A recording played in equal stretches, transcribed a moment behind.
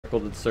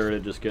circled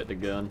inserted, just getting a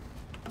gun.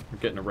 Or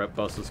getting a rep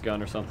bus's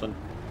gun or something.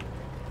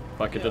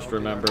 If I could just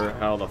remember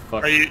how the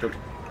fuck... Are you...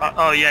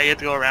 oh yeah, you have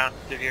to go around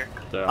through here.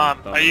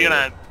 Are you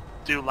gonna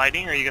do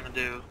lightning, or are you gonna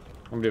do...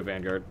 I'm gonna do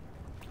Vanguard.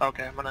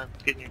 Okay, I'm gonna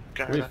get you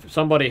gun.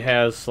 Somebody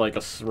has like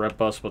a rep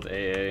bus with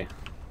AA.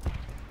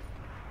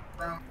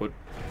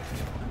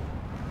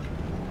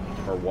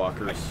 Or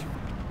walkers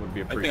would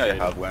be appreciated. I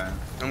think I have one.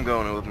 I'm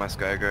going with my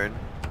Skyguard.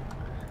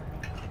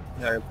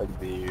 Yeah, I picked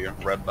the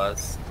red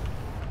bus.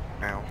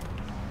 Ow.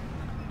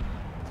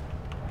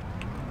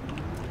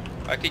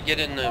 I could get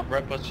in the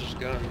Red Buster's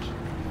guns.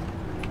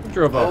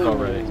 Drove up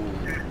already.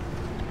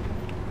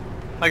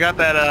 I got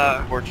that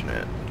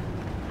Unfortunate.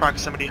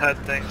 proximity HUD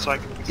thing, so I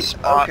can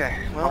spot.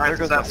 Okay, well there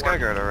goes that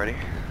Skyguard already.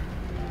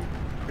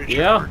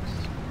 Yeah.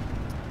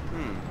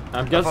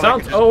 I'm guessing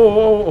sounds.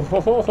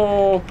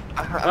 Oh,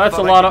 that's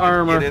a lot of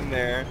armor. Get in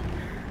there.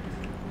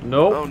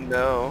 Nope. Oh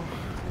no.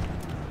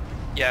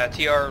 Yeah,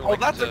 TR. Oh,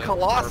 that's a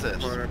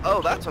Colossus.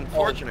 Oh, that's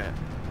unfortunate.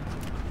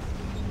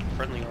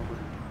 Friendly armor.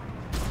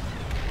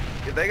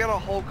 Yeah, they got a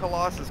whole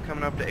Colossus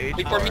coming up to H.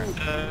 Before me.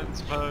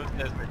 Suppose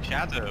there's a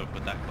shadow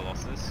with that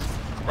Colossus.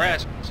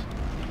 Brass.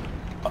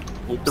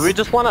 Do we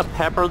just want to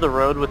pepper the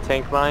road with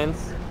tank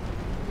mines?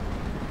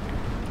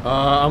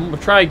 I'm gonna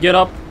try to get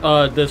up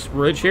this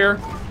ridge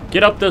here.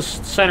 Get up this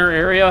center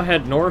area,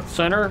 head north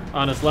center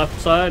on his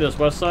left side, his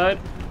west side,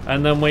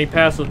 and then when he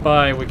passes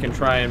by, we can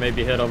try and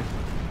maybe hit him.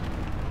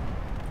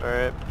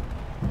 Alright.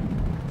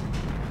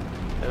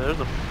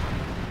 Yeah,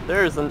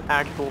 there's an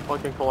actual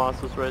fucking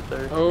Colossus right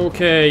there.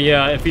 Okay,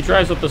 yeah, if he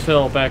drives up this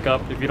hill, back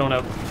up. If you don't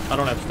have, I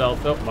don't have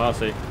stealth. Oh,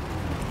 Mossy.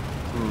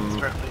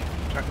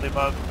 Directly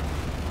above.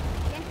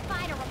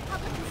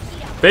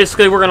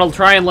 Basically, we're gonna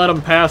try and let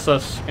him pass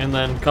us, and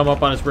then come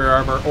up on his rear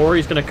armor, or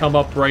he's gonna come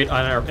up right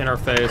on in our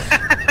face.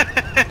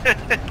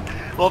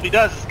 Well, if he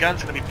does, his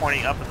gun's gonna be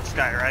pointing up in the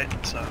sky,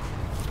 right? So.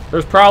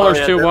 There's prowlers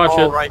too. Watch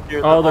it. Right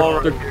here, Oh,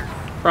 the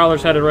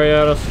prowlers headed right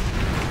at us.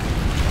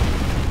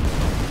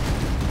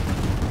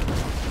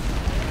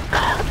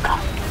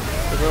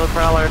 There's another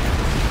prowler.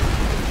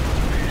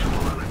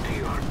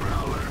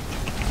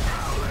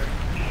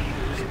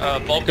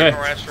 Vulcan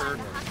harasser.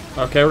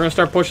 Okay, we're gonna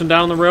start pushing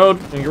down the road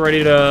and get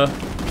ready to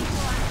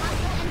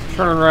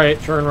turn right.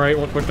 Turn right.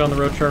 We'll push down the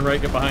road. Turn right.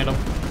 Get behind them.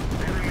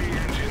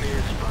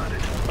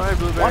 Sorry,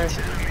 Blueberry. What?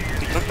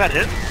 He took that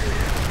hit?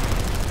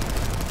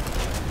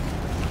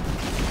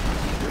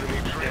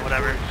 Okay,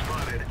 whatever.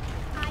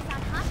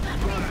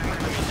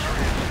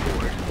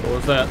 What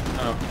was that?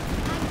 Oh.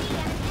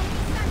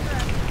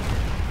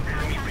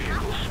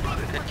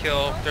 Good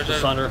kill. There's a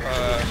Sunder.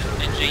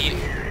 NG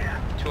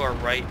to our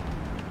right.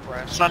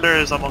 Brass. Sunder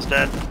is almost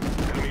dead.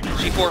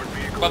 C4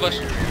 above us.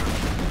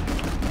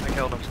 I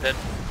killed him. He's dead.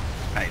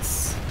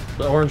 Nice.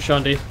 The orange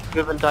Shundi.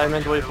 Given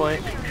diamond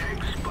waypoint.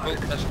 Oh,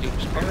 that's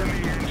Duke's.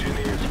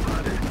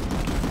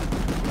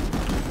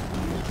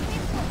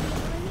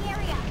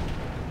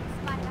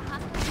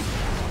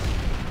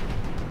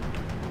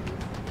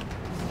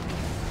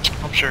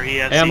 I'm sure he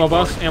has Ammo C4.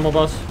 bus. Ammo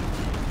bus.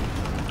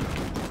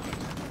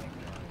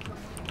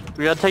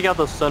 We gotta take out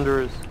those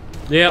Sunderers.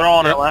 Yeah. They're all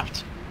on our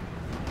left.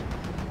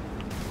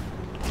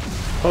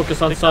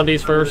 Focus on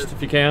Sundays first,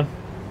 if you can.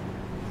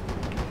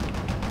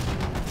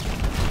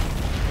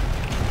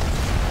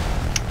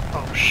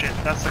 Oh shit,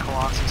 that's the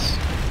Colossus.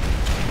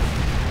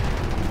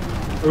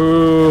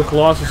 Ooh,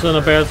 Colossus in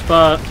a bad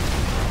spot.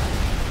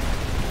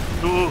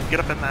 Ooh, get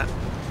up in that.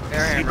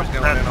 Airhammer's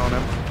going in on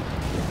him.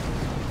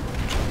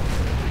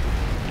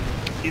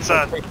 He's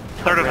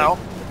third of health.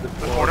 The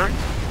quarter.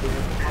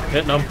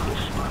 Hitting him.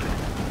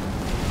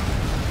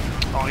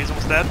 Oh, he's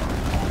almost dead.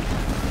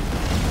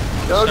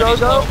 Go, go,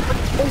 go!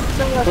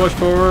 Push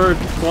forward.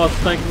 Colossus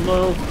tank is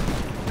low.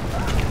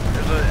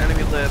 There's an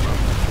enemy lib.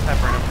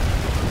 Peppering him.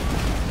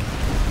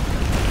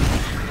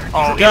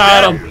 Oh,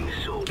 Got him.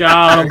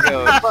 Got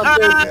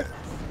him.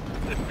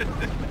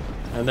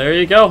 And there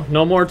you go.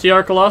 No more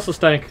TR Colossus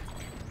tank.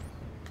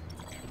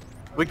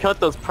 We cut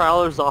those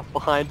prowlers off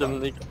behind him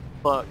and they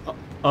fuck.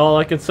 All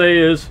I can say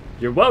is,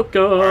 you're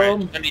welcome.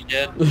 Alright,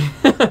 dead.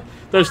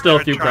 There's still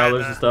a few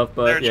prowlers and stuff,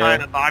 but they're yeah.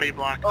 trying to body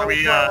block. Oh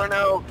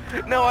no,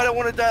 no, I don't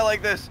want to die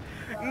like this.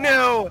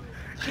 No,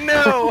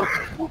 no,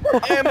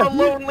 I am a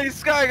lonely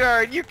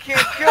Skyguard. You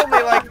can't kill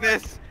me like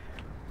this.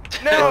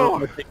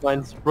 No.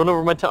 Run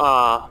over my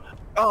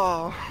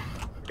Oh.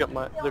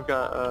 They've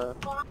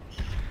got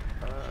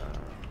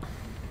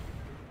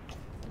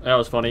That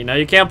was funny. Now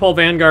you can't pull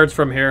vanguards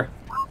from here.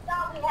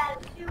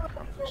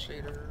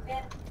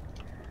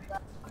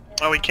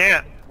 Oh, we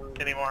can't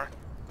anymore.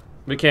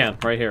 We can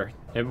right here.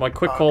 It might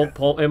quick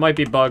pull. It might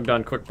be bugged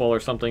on quick pull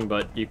or something,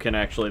 but you can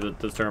actually.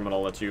 The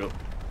terminal lets you.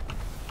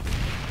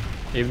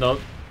 Even though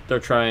they're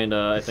trying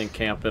to, I think,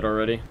 camp it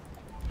already.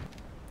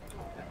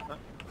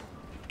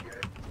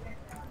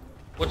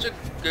 What's a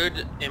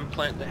good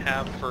implant to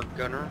have for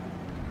gunner?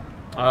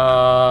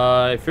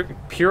 If you're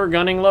pure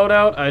gunning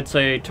loadout, I'd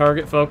say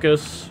target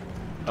focus,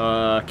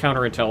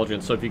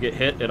 counterintelligence. So if you get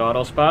hit, it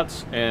auto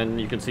spots,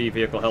 and you can see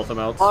vehicle health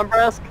amounts. Come on,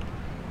 Brask.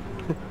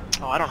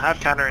 Oh, I don't have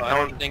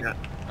counterintelligence yet.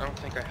 don't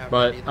think I have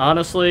But that either.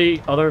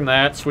 honestly, other than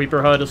that,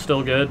 Sweeper HUD is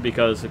still good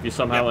because if you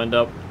somehow end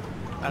up,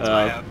 That's what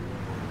I have.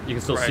 you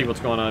can still see Right. what's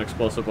going on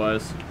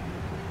explosive-wise.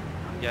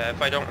 Yeah,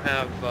 if I don't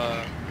have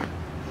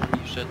what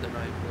you said, then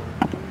I will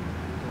go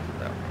for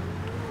that one.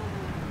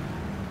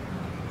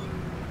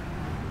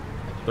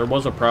 There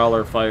was a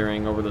Prowler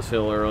firing over this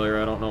hill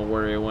earlier. I don't know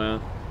where he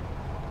went.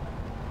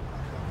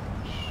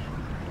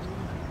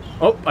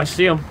 Oh, I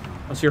see him.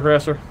 I see a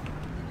harasser.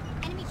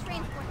 Enemy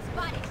transport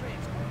spotted.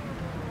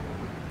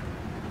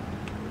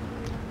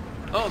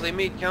 Oh, they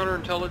made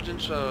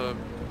counterintelligence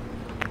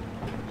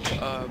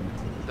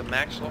the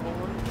max level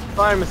one?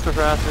 Fine, Mr.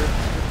 Frasser.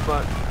 It's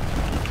fun.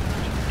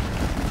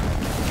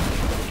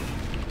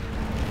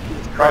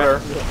 Prowler.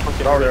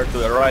 Prowler to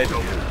the right.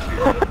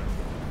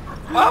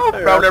 Oh,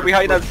 Prowler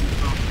behind us.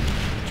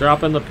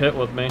 Drop in the pit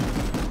with me.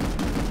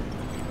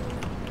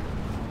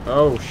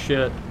 Oh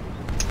shit.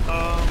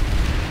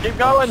 Keep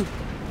going.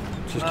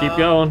 Just keep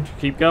going.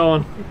 Keep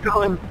going. Keep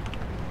going.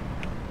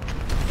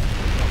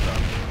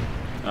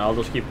 I'll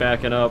just keep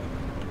backing up.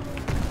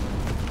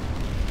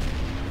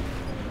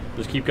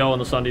 Just keep going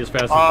the Sunday as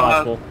fast as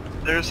possible.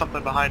 There's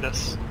something behind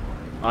us.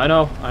 I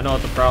know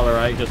it's a Prowler.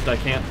 I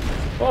can't.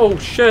 Oh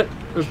shit!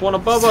 There's one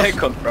above us.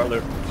 Second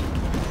Prowler.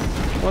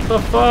 What the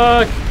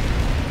fuck?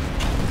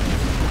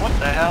 What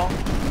the hell?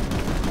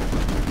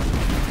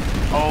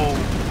 Oh.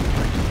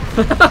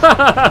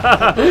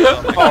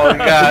 Oh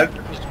god.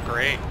 This is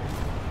great.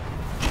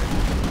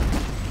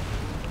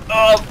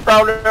 Oh,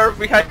 Prowler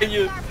behind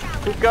you.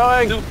 Keep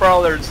going. 2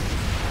 Prowlers.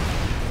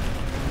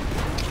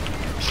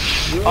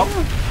 Oh.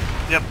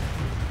 Yep.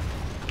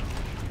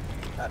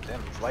 God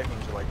damn, these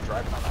lightnings are like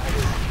driving on the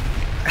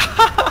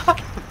ice.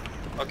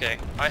 Okay,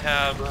 I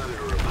have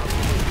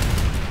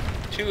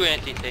 2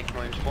 anti-tank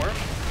flames for him.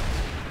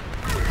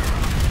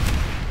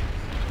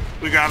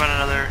 We grabbing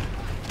another.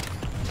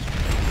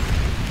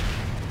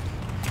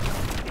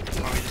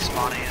 Are we just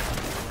spawning it?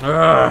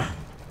 Ugh.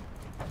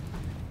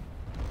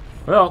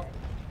 Well,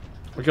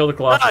 we killed the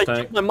Colossus I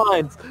tank, took my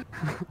mind.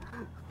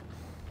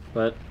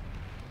 but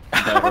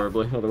died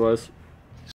horribly otherwise.